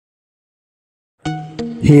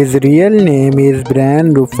His real name is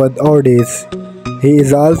Brian Rufus Odis. He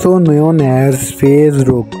is also known as Faze.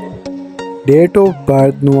 Date of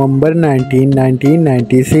birth November 19,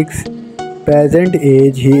 1996. Present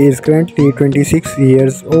age he is currently 26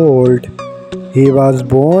 years old. He was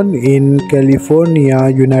born in California,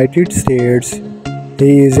 United States.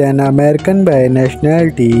 He is an American by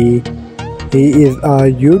nationality. He is a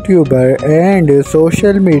YouTuber and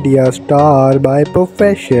social media star by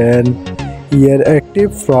profession. Year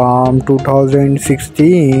active from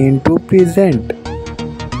 2016 to present.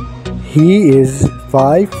 He is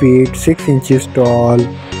 5 feet 6 inches tall.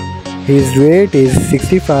 His weight is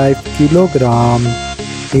 65 kg.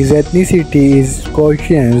 His ethnicity is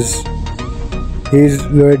Caucasian. His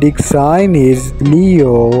zodiac sign is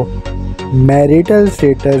Leo. Marital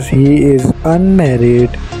status he is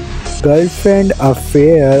unmarried. Girlfriend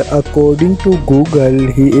affair according to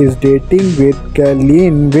Google he is dating with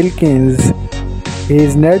Colleen Wilkins.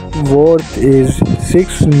 His net worth is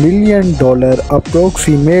 $6 million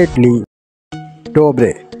approximately.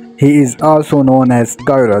 Dobre. He is also known as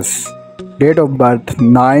Cyrus. Date of birth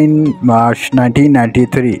 9 March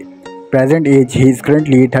 1993. Present age he is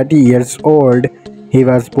currently 30 years old. He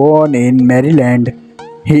was born in Maryland.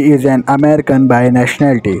 He is an American by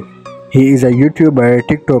nationality. He is a YouTuber,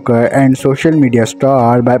 TikToker and social media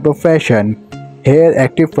star by profession. Here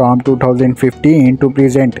active from 2015 to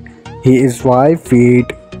present. He is 5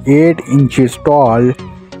 feet 8 inches tall.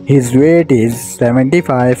 His weight is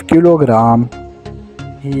 75 kg.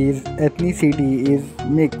 His ethnicity is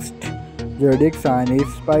mixed. Zodiac sign is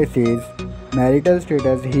Pisces. Marital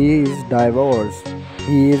status he is divorced.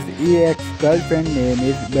 His ex-girlfriend name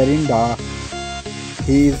is Belinda.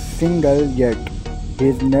 He is single yet.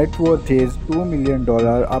 His net worth is $2 million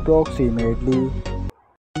approximately.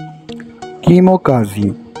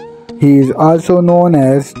 Keemokazi. He is also known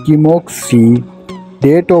as Keemokazi.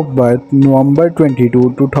 Date of birth November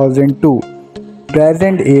 22, 2002.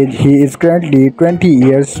 Present age he is currently 20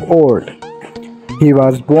 years old. He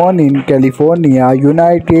was born in California,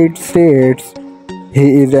 United States.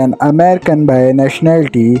 He is an American by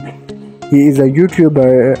nationality. He is a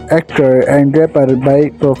YouTuber, actor and rapper by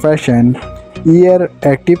profession. Year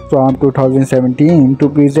active from 2017 to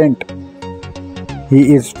present.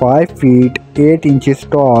 He is 5 feet 8 inches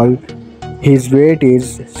tall. His weight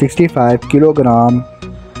is 65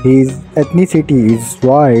 kg. His ethnicity is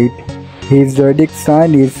white. His zodiac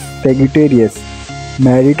sign is Sagittarius.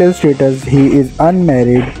 Marital status he is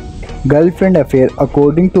unmarried. Girlfriend affair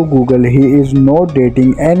according to Google he is not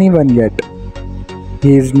dating anyone yet.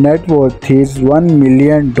 His net worth is $1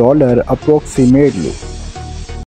 million approximately.